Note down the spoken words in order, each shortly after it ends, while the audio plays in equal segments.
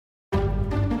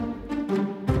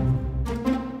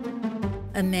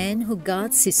A man who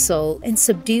guards his soul and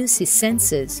subdues his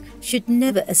senses should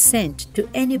never assent to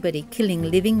anybody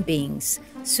killing living beings.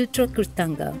 Sutra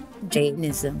Krutanga,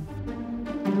 Jainism.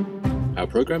 Our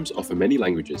programs offer many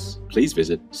languages. Please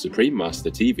visit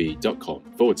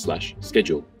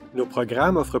suprememastertv.com/schedule. Nos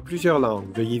programas offrent plusieurs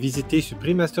langues. Veuillez visiter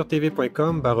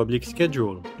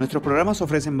suprememastertv.com/schedule. Nuestros programas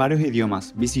ofrecen varios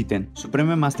idiomas. Visiten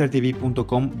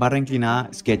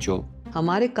suprememastertv.com/schedule.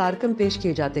 हमारे कार्यक्रम पेश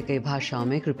किए जाते कई भाषाओं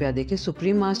में कृपया देखें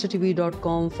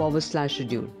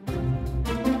suprememastertv.com/schedule.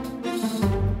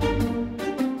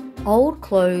 Old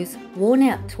clothes, worn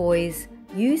out toys,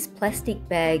 used plastic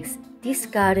bags,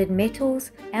 discarded metals,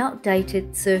 outdated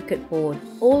circuit board.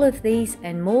 All of these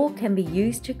and more can be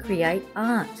used to create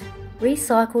art.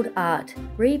 Recycled art,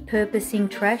 repurposing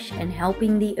trash and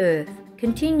helping the earth.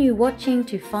 Continue watching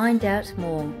to find out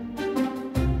more.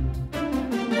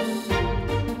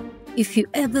 If you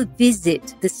ever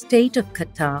visit the state of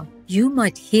Qatar, you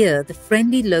might hear the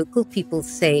friendly local people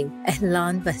say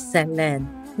Ahlan wa Sahlan,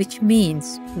 which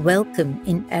means welcome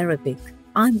in Arabic.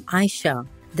 I'm Aisha.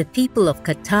 The people of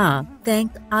Qatar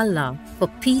thank Allah for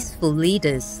peaceful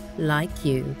leaders like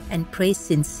you and pray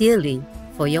sincerely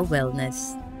for your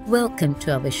wellness. Welcome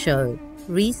to our show,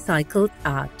 Recycled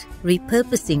Art,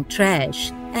 Repurposing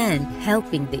Trash and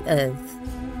Helping the Earth.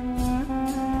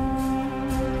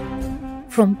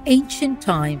 From ancient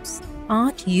times,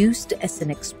 art used as an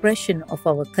expression of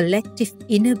our collective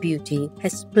inner beauty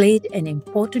has played an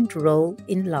important role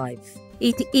in life.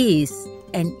 It is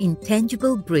an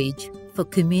intangible bridge for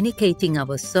communicating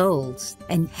our souls,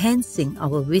 enhancing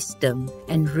our wisdom,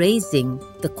 and raising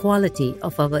the quality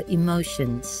of our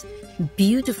emotions.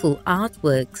 Beautiful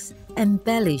artworks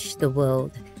embellish the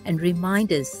world and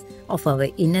remind us of our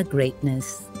inner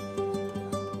greatness.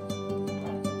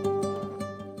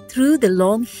 Through the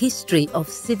long history of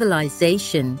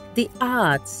civilization, the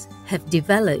arts have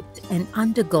developed and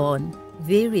undergone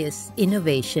various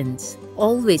innovations,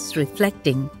 always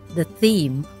reflecting the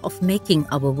theme of making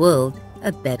our world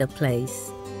a better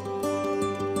place.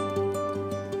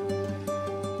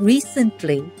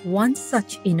 Recently, one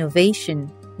such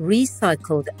innovation,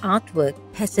 recycled artwork,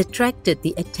 has attracted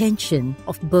the attention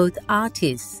of both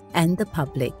artists and the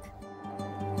public.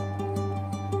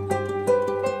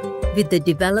 With the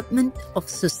development of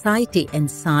society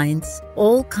and science,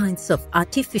 all kinds of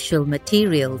artificial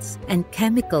materials and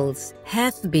chemicals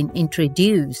have been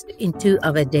introduced into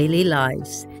our daily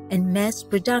lives, and mass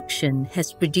production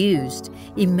has produced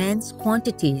immense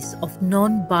quantities of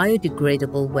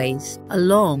non-biodegradable waste,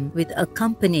 along with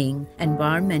accompanying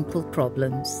environmental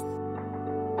problems.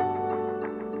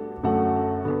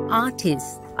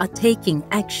 Artists are taking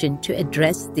action to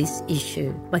address this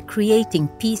issue by creating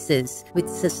pieces with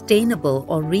sustainable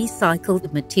or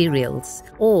recycled materials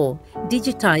or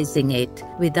digitizing it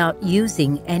without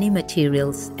using any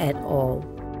materials at all.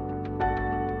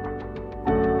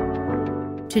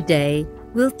 Today,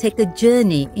 we'll take a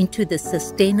journey into the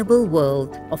sustainable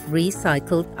world of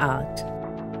recycled art.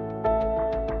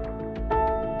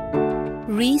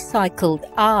 Recycled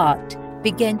art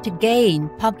began to gain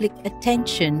public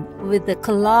attention with the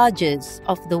collages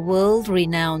of the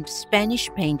world-renowned Spanish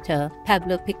painter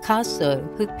Pablo Picasso,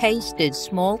 who pasted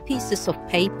small pieces of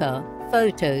paper,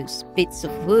 photos, bits of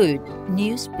wood,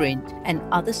 newsprint, and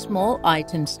other small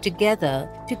items together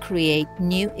to create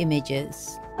new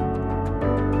images.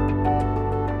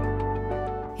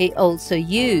 He also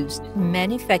used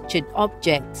manufactured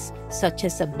objects such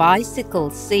as a bicycle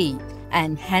seat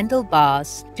and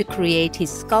handlebars to create his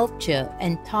sculpture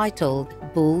entitled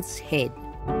Bull's Head.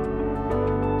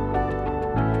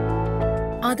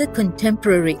 Other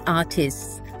contemporary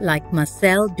artists like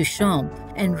Marcel Duchamp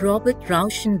and Robert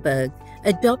Rauschenberg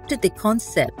adopted the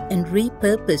concept and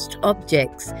repurposed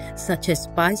objects such as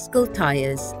bicycle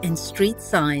tires and street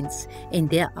signs in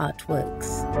their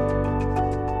artworks.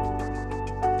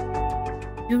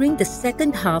 During the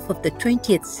second half of the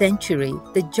 20th century,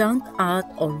 the junk art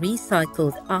or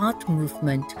recycled art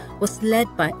movement was led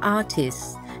by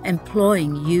artists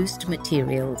employing used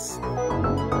materials.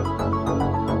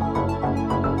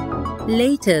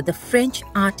 Later, the French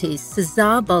artist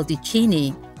César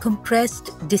Baldacchini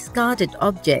compressed discarded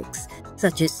objects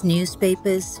such as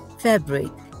newspapers, fabric,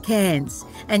 cans,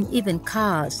 and even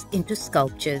cars into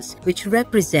sculptures, which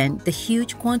represent the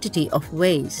huge quantity of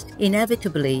waste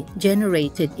inevitably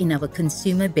generated in our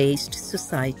consumer-based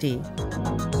society.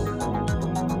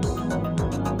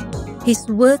 His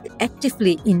work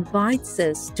actively invites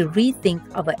us to rethink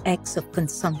our acts of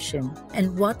consumption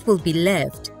and what will be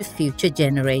left to future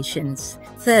generations.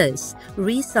 Thus,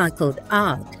 recycled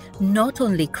art not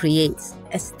only creates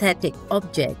aesthetic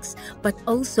objects but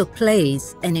also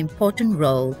plays an important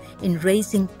role in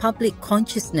raising public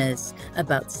consciousness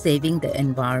about saving the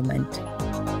environment.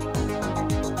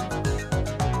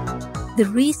 The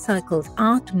recycled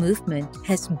art movement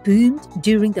has boomed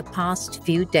during the past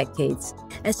few decades,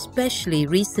 especially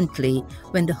recently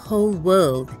when the whole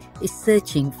world is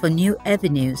searching for new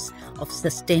avenues of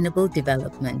sustainable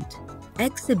development.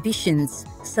 Exhibitions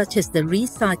such as the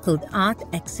Recycled Art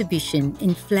exhibition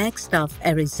in Flagstaff,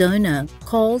 Arizona,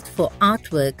 called for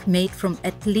artwork made from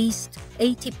at least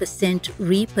 80%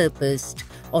 repurposed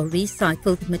or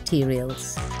recycled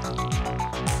materials.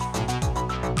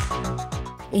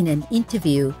 In an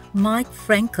interview, Mike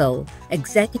Frankel,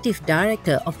 Executive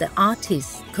Director of the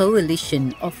Artists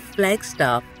Coalition of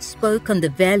Flagstaff, spoke on the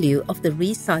value of the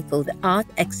Recycled Art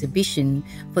exhibition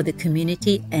for the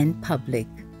community and public.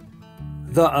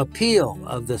 The appeal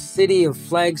of the City of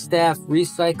Flagstaff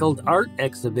Recycled Art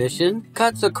exhibition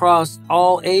cuts across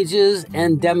all ages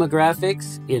and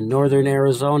demographics in northern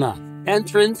Arizona.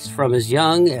 Entrants from as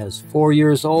young as 4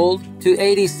 years old to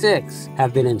 86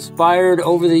 have been inspired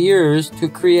over the years to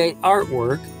create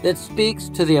artwork that speaks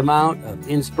to the amount of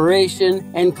inspiration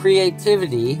and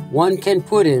creativity one can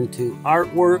put into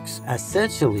artworks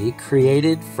essentially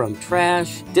created from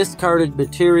trash, discarded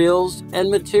materials,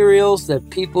 and materials that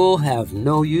people have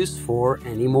no use for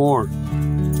anymore.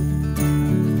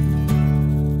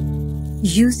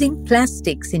 Using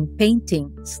plastics in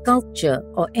painting, sculpture,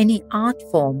 or any art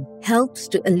form helps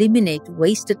to eliminate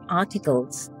wasted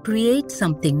articles, create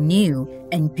something new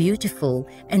and beautiful,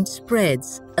 and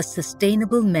spreads a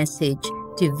sustainable message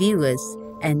to viewers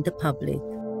and the public.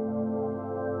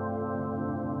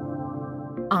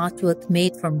 Artwork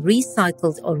made from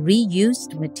recycled or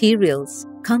reused materials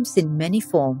comes in many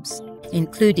forms,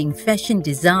 including fashion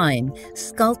design,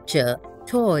 sculpture,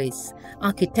 toys,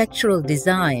 architectural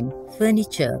design,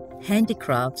 furniture,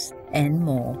 handicrafts, and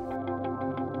more.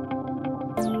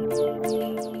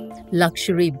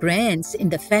 Luxury brands in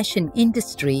the fashion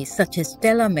industry such as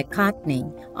Stella McCartney,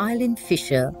 Eileen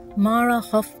Fisher, Mara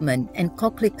Hoffman, and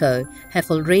Coquelicot have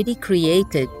already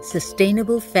created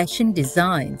sustainable fashion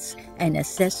designs and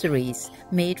accessories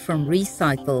made from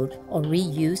recycled or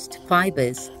reused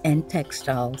fibers and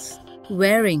textiles.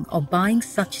 Wearing or buying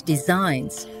such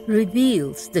designs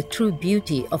reveals the true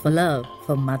beauty of love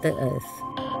for Mother Earth.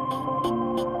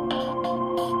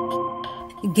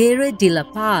 Guerra de la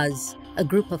Paz, a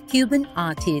group of Cuban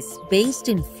artists based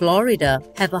in Florida,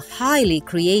 have a highly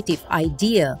creative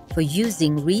idea for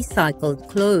using recycled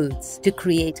clothes to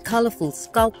create colorful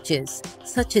sculptures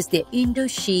such as their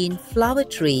Indochine flower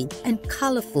tree and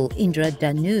colorful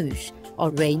Indradhanush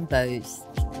or rainbows.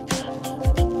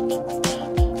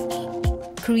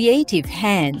 Creative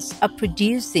hands are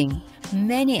producing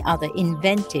many other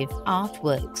inventive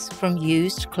artworks from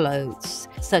used clothes,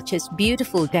 such as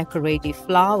beautiful decorative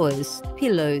flowers,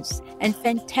 pillows, and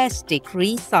fantastic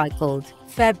recycled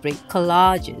fabric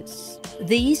collages.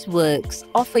 These works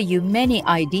offer you many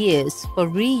ideas for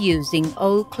reusing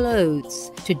old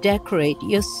clothes to decorate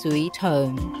your sweet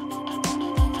home.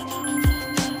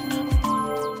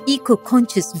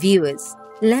 Eco-conscious viewers,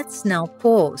 let's now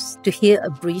pause to hear a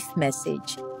brief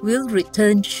message. We'll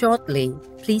return shortly.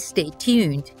 Please stay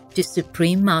tuned to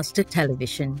Supreme Master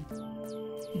Television.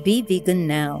 Be vegan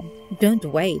now. Don't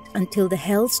wait until the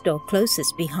health store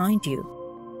closes behind you.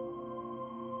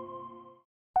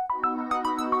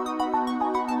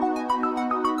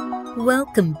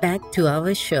 Welcome back to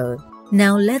our show.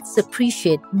 Now let's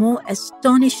appreciate more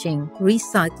astonishing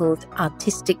recycled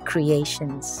artistic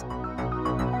creations.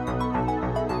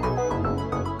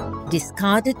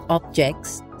 Discarded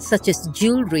objects such as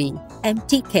jewelry,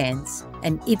 empty cans,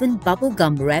 and even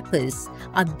bubblegum wrappers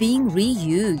are being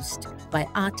reused by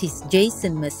artist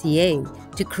Jason Mercier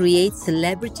to create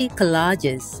celebrity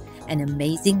collages and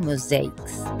amazing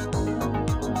mosaics.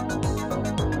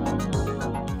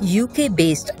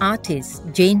 UK-based artist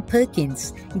Jane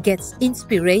Perkins gets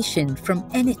inspiration from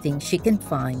anything she can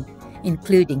find,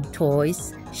 including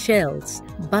toys, shells,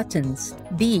 buttons,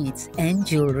 beads, and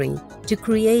jewelry, to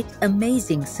create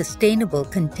amazing sustainable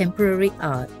contemporary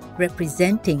art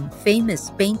representing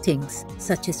famous paintings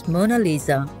such as Mona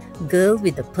Lisa, Girl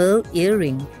with a Pearl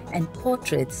Earring, and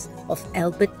portraits of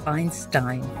Albert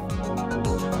Einstein.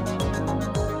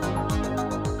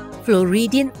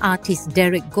 Floridian artist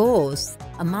Derek Gores,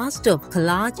 a master of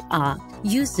collage art,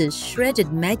 uses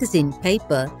shredded magazine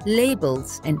paper,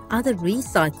 labels, and other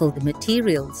recycled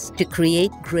materials to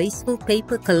create graceful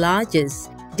paper collages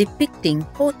depicting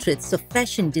portraits of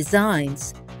fashion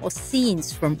designs or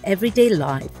scenes from everyday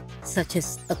life, such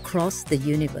as across the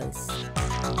universe.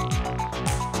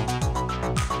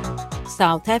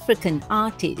 South African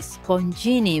artist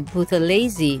Bongini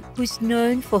Buthelezi, who is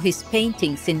known for his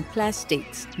paintings in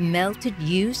plastics, melted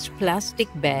used plastic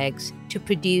bags to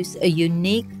produce a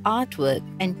unique artwork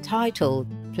entitled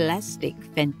Plastic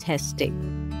Fantastic.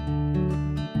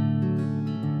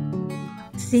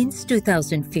 Since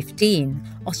 2015,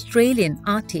 Australian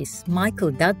artist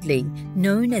Michael Dudley,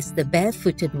 known as the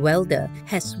Barefooted Welder,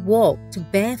 has walked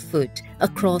barefoot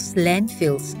across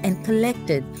landfills and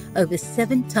collected over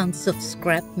 7 tons of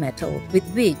scrap metal, with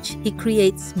which he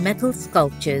creates metal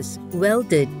sculptures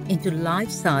welded into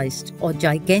life-sized or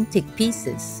gigantic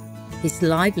pieces. His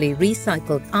lively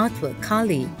recycled artwork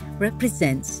Kali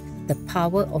represents the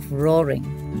power of roaring.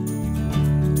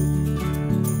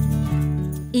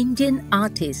 Indian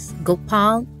artist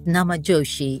Gopal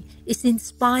Namajoshi is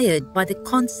inspired by the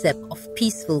concept of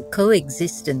peaceful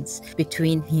coexistence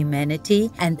between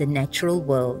humanity and the natural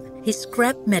world. His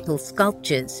scrap metal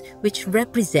sculptures, which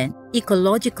represent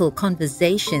ecological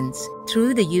conversations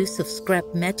through the use of scrap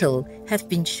metal, have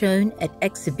been shown at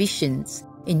exhibitions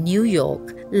in New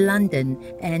York, London,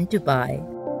 and Dubai.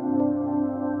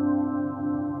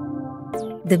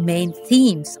 The main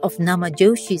themes of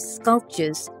Namajoshi's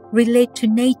sculptures relate to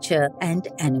nature and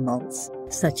animals,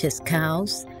 such as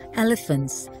cows,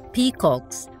 elephants,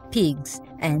 peacocks, pigs,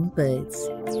 and birds.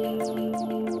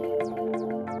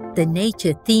 The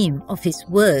nature theme of his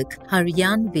work,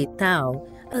 Haryan Vitao,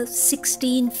 a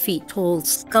 16 feet tall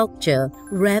sculpture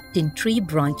wrapped in tree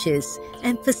branches,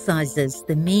 emphasizes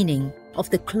the meaning of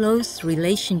the close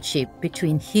relationship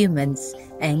between humans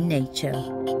and nature.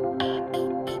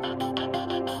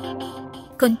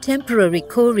 Contemporary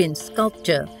Korean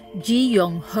sculptor Ji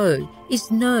Yong-ho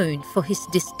is known for his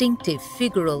distinctive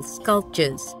figural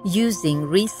sculptures using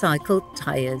recycled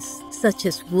tires, such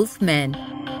as Wolfman.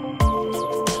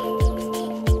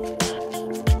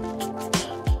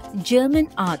 German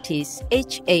artist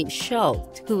H.A.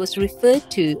 Schultz, who was referred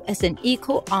to as an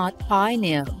eco-art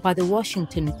pioneer by the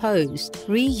Washington Post,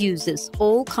 reuses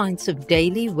all kinds of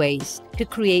daily waste to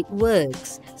create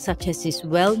works such as his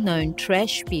well-known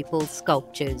Trash People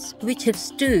sculptures, which have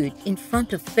stood in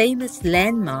front of famous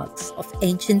landmarks of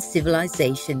ancient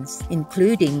civilizations,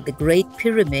 including the Great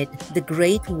Pyramid, the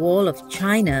Great Wall of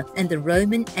China, and the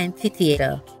Roman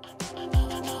Amphitheater.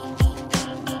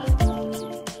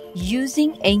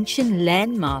 Using ancient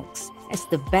landmarks as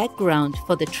the background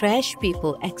for the Trash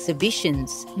People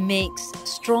exhibitions makes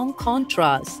strong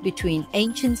contrast between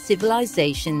ancient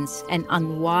civilizations and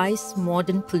unwise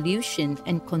modern pollution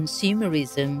and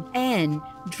consumerism, and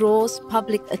draws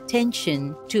public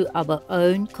attention to our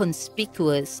own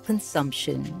conspicuous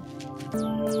consumption.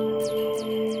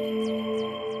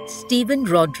 Steven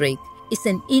Roderick is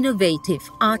an innovative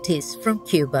artist from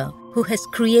Cuba who has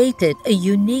created a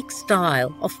unique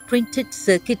style of printed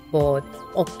circuit board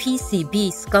or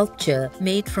PCB sculpture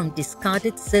made from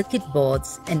discarded circuit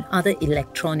boards and other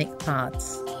electronic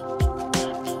parts.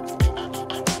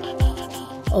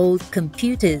 Old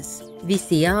computers,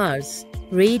 VCRs,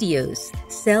 radios,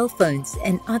 cell phones,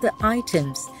 and other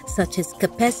items such as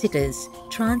capacitors,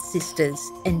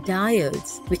 transistors, and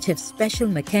diodes, which have special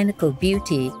mechanical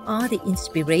beauty, are the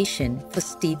inspiration for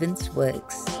Steven's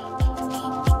works.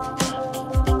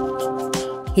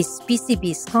 His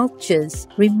PCB sculptures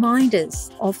remind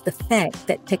us of the fact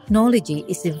that technology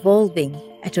is evolving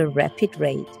at a rapid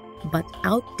rate, but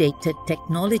outdated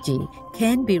technology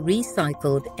can be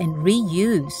recycled and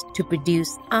reused to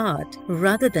produce art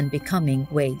rather than becoming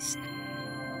waste.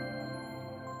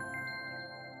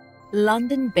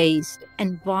 London-based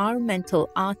environmental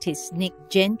artist Nick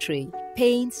Gentry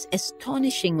paints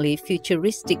astonishingly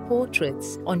futuristic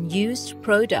portraits on used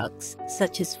products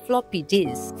such as floppy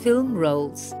disks, film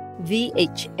rolls,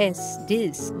 VHS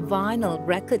discs, vinyl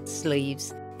record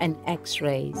sleeves, and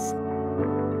X-rays.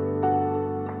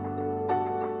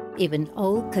 Even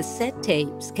old cassette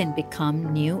tapes can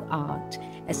become new art,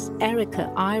 as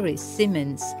Erica Iris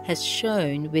Simmons has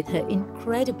shown with her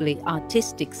incredibly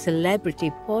artistic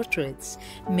celebrity portraits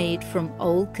made from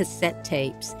old cassette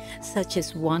tapes, such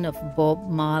as one of Bob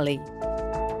Marley.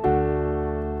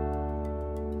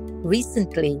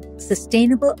 Recently,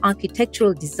 sustainable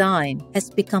architectural design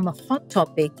has become a hot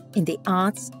topic in the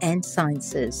arts and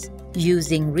sciences.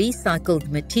 Using recycled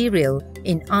material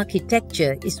in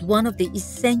architecture is one of the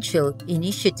essential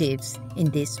initiatives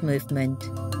in this movement.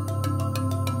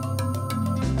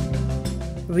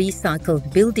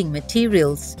 Recycled building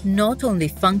materials not only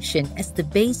function as the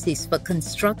basis for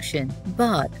construction,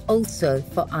 but also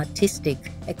for artistic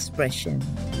expression.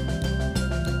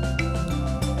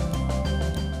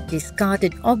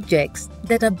 Discarded objects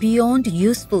that are beyond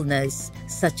usefulness,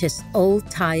 such as old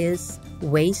tires,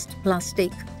 waste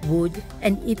plastic, wood,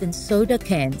 and even soda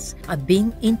cans are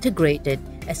being integrated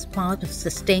as part of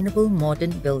sustainable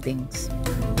modern buildings.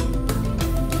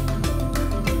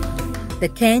 The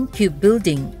CanCube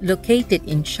building, located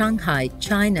in Shanghai,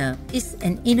 China, is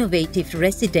an innovative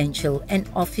residential and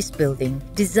office building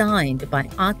designed by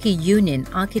Archi-Union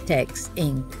Architects,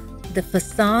 Inc. The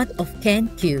facade of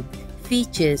CanCube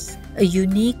features a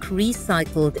unique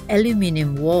recycled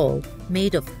aluminum wall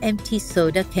made of empty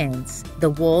soda cans.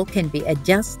 The wall can be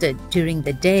adjusted during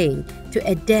the day to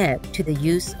adapt to the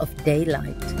use of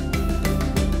daylight.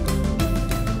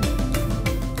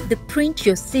 The Print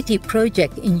Your City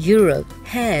project in Europe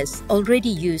has already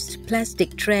used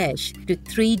plastic trash to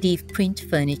 3D print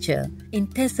furniture. In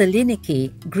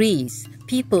Thessaloniki, Greece,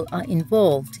 people are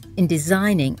involved in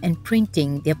designing and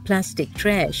printing their plastic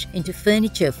trash into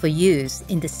furniture for use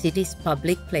in the city's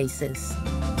public places.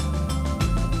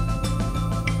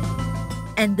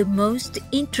 And the most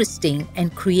interesting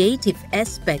and creative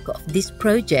aspect of this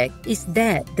project is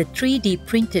that the 3D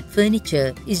printed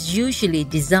furniture is usually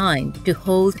designed to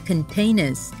hold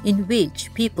containers in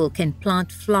which people can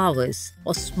plant flowers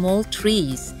or small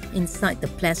trees inside the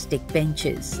plastic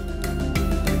benches.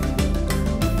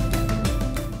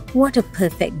 What a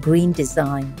perfect green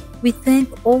design! We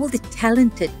thank all the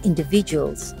talented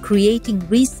individuals creating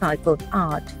recycled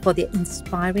art for their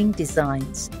inspiring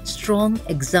designs, strong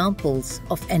examples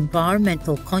of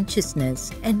environmental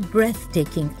consciousness, and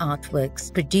breathtaking artworks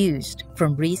produced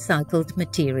from recycled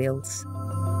materials.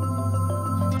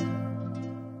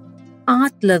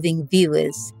 Art-loving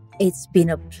viewers, it's been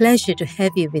a pleasure to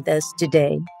have you with us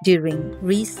today during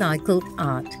Recycled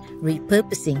Art,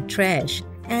 Repurposing Trash,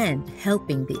 and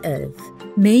Helping the Earth.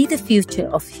 May the future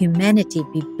of humanity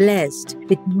be blessed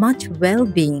with much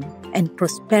well-being and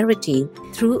prosperity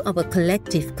through our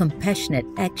collective compassionate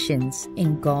actions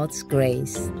in God's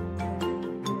grace.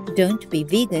 Don't be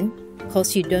vegan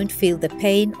because you don't feel the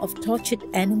pain of tortured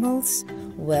animals?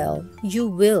 Well, you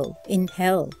will in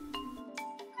hell.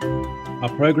 Our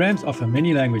programs offer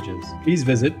many languages. Please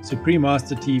visit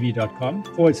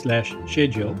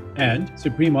suprememastertv.com/schedule and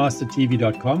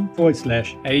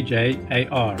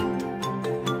suprememastertv.com/AJAR.